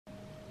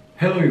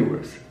Hello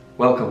viewers,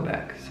 welcome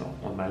back. So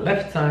on my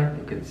left side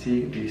you can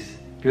see this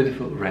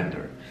beautiful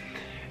render,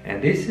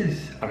 and this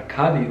is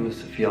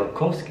Arkadiusz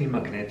FIJALKOWSKI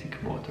magnetic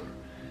motor.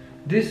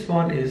 This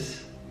one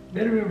is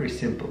very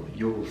simple,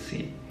 you will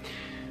see.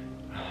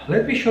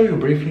 Let me show you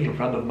briefly in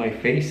front of my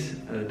face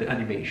the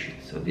animation.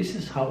 So this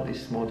is how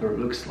this motor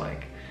looks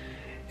like,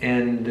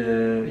 and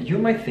you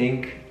might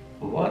think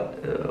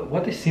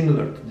what is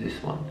similar to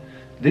this one.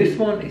 This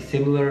one is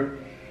similar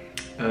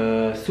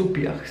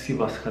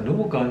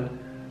FIJALKOWSKI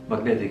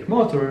magnetic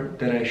motor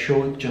that I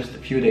showed just a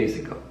few days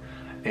ago.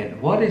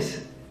 And what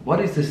is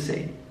the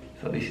same?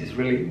 So this is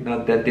really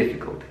not that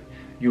difficult.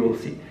 You will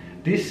see.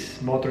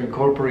 This motor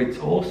incorporates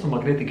also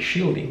magnetic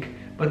shielding,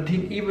 but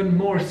in even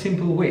more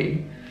simple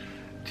way,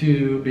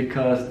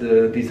 because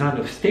the design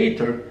of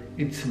stator,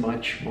 it's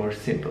much more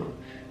simple.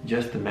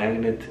 Just a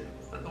magnet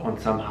on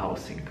some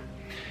housing.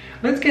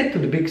 Let's get to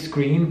the big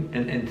screen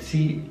and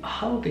see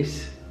how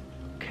this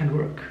can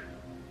work.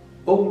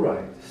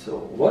 Alright, so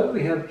what do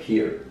we have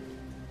here?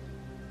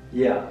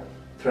 Yeah,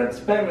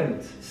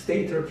 transparent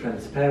stator,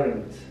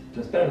 transparent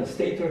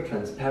stator,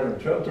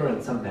 transparent rotor,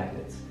 and some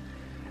magnets.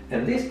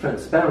 And this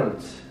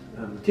transparent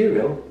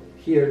material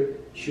here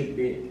should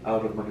be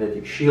out of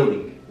magnetic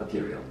shielding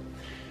material.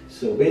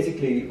 So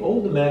basically all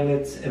the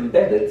magnets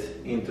embedded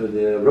into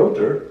the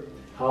rotor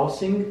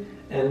housing,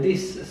 and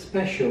this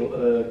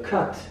special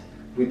cut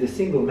with the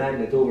single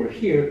magnet over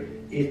here,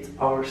 it's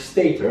our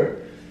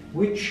stator,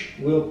 which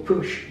will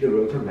push the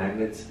rotor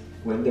magnets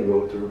when the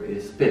rotor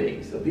is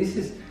spinning. So this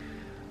is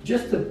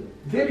just a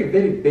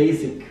very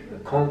basic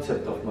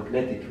concept of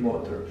magnetic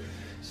motor.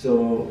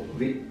 So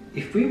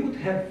if we would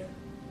have,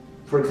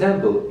 for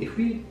example, if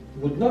we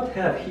would not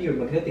have here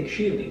magnetic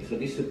shielding, so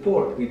this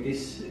support with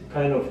this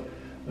kind of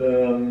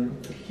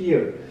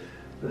here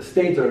the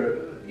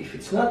stator, if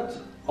it's not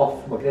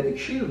of magnetic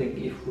shielding,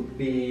 it would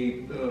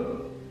be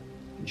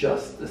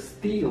just a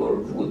steel or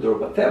wood or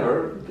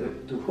whatever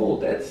to hold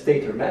that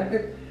stator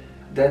magnet,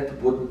 that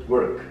wouldn't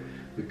work,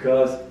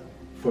 because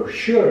for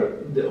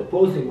sure the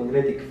opposing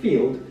magnetic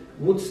field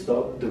would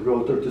stop the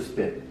rotor to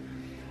spin.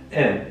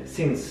 And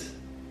since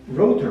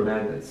rotor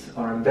magnets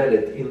are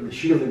embedded in the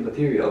shielding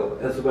material,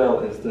 as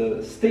well as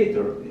the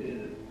stator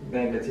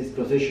magnets is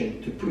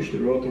positioned to push the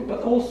rotor,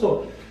 but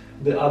also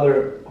the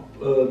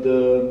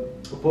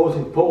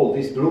opposing pole,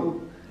 this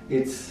blue,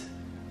 it's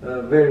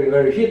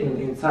very hidden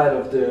inside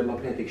of the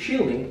magnetic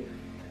shielding,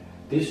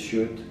 this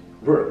should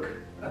work,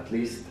 at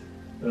least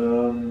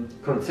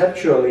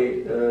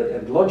conceptually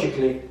and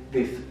logically.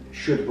 This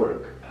should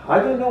work. I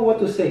don't know what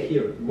to say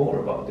here more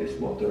about this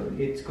motor.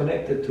 It's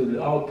connected to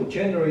the output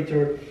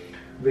generator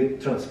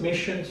with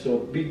transmission, so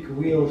big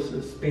wheels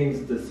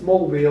spins the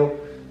small wheel,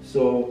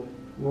 so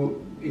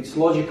it's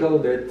logical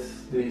that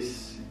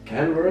this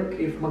can work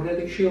if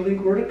magnetic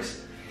shielding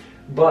works.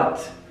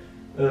 But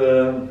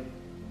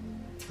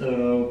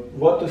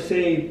what to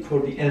say for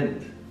the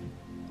end?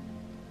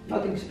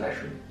 Nothing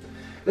special.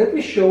 Let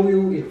me show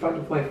you in front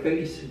of my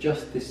face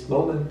just this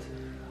moment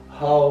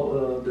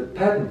how the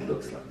patent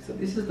looks like. So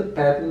this is the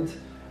patent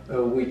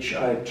which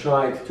I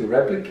tried to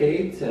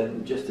replicate,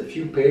 and just a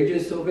few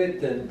pages of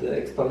it, and the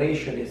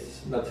explanation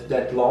is not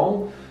that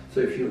long. So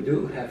if you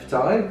do have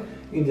time,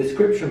 in the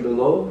description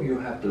below you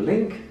have the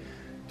link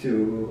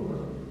to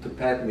the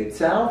patent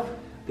itself,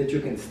 that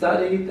you can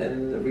study it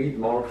and read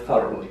more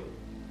thoroughly.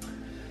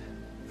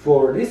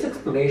 For this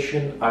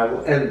explanation I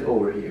will end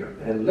over here,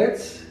 and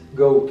let's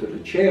go to the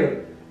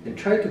chair and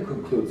try to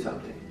conclude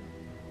something.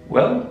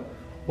 Well,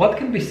 what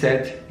can be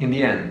said in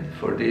the end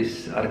for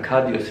this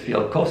Arkadiusz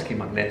FIJALKOWSKI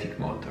magnetic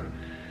motor?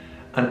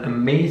 An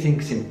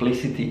amazing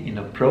simplicity in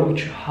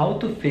approach how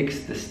to fix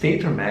the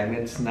stator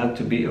magnets not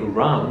to be a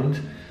round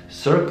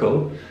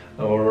circle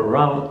or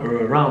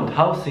a round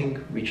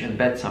housing which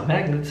embeds some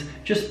magnets.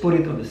 Just put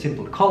it on a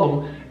simple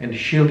column and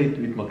shield it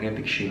with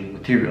magnetic shielding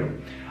material.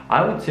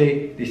 I would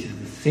say this is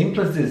the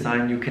simplest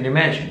design you can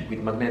imagine with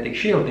magnetic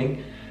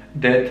shielding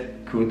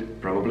that could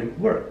probably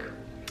work.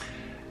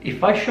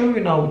 If I show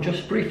you now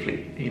just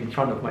briefly in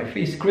front of my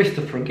face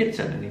Christopher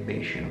Gibson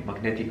animation of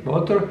magnetic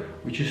motor,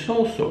 which is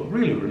also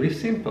really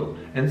simple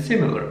and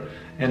similar,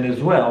 and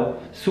as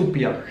well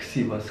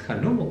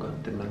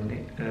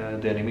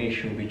the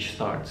animation which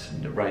starts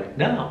right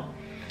now,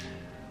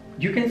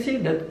 you can see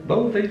that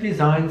both the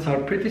designs are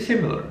pretty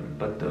similar,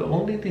 but the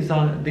only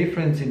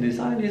difference in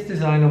design is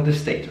design of the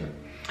stator,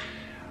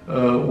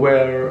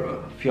 where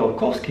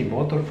FIJALKOWSKI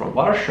motor from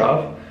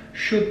Warsaw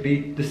should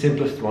be the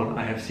simplest one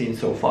I have seen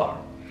so far.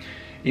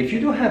 If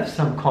you do have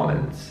some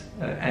comments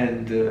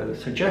and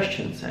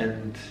suggestions,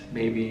 and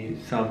maybe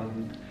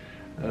some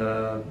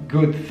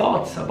good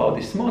thoughts about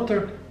this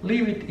motor,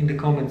 leave it in the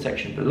comment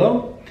section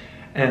below.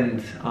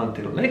 And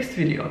until next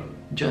video,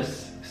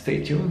 just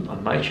stay tuned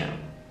on my channel.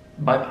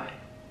 Bye bye.